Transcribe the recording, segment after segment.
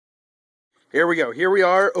Here we go. Here we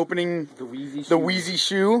are opening the Wheezy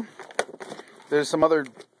Shoe. There's some other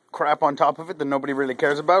crap on top of it that nobody really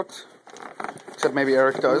cares about. Except maybe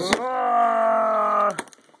Eric does.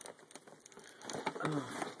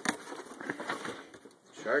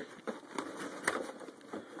 Shark.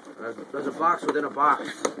 There's a box within a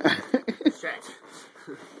box. Shit.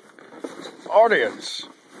 Audience,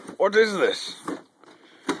 what is this?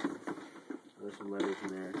 There's some letters in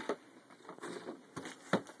there.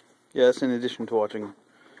 Yes, in addition to watching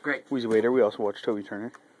Great. Wheezy Waiter, we also watch Toby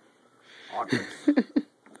Turner. Awesome.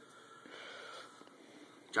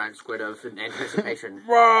 Giant squid of anticipation.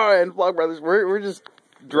 Right, and Vlog Brothers, we're just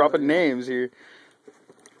dropping names here.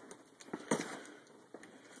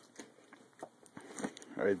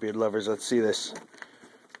 Alright, beard lovers, let's see this.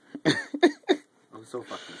 I'm so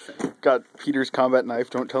fucking sick. Got Peter's combat knife,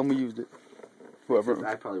 don't tell me you used it. Whoever.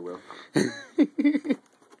 I probably will.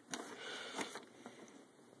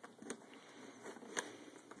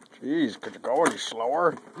 Jeez, could you go any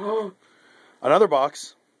slower? Another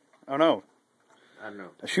box. Oh no. I don't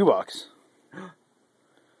know. A shoebox.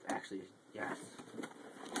 Actually, yes.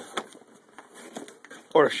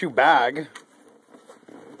 Or a shoe bag.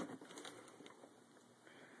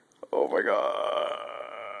 Oh my god.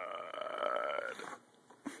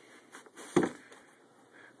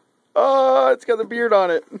 Oh, it's got the beard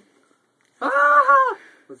on it. Ah!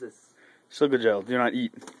 What's this? Silica gel, do not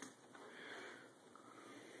eat.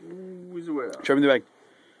 Show me the bag.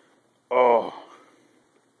 Oh.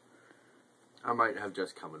 I might have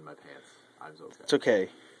just come in my pants. I'm so okay. It's okay.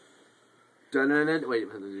 Wait.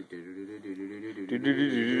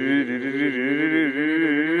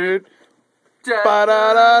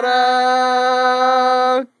 Ba-da-da-da!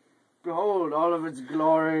 Behold all of its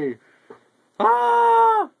glory.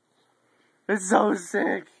 Ah! It's so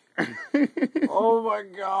sick. Oh my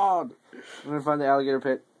god. I'm gonna find the alligator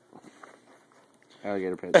pit.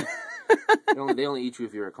 Alligator pit. They only eat you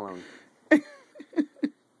if you're a clone. There's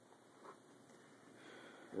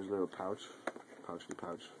a little pouch. Pouchy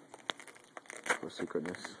pouch. For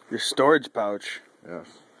secretness. Your storage pouch.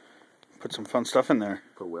 Yes. Put some fun stuff in there.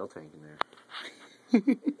 Put a whale tank in there. Take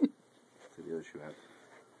the other shoe out.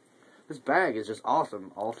 This bag is just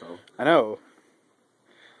awesome, also. I know.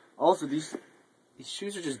 Also, these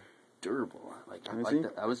shoes are just durable. I like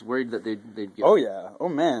that. I was worried that they'd get... Oh, yeah. Oh,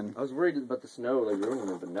 man. I was worried about the snow, ruining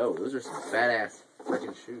them, but no. Those are some badass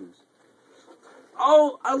freaking shoes.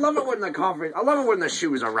 Oh, I love it when the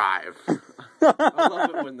shoes arrive. I love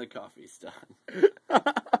it when the coffee's done.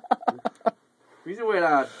 Reason wait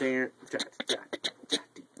out there.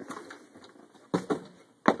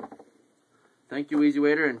 Thank you, Wheezy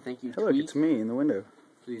Waiter, and thank you, Hey, look, it's me in the window.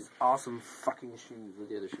 These awesome fucking shoes. Where'd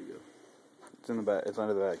the other shoe go? It's in the bag. It's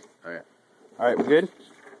under the bag. Alright. Alright, we good?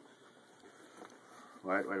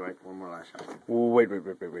 Wait. One more last shot. Wait. Wait.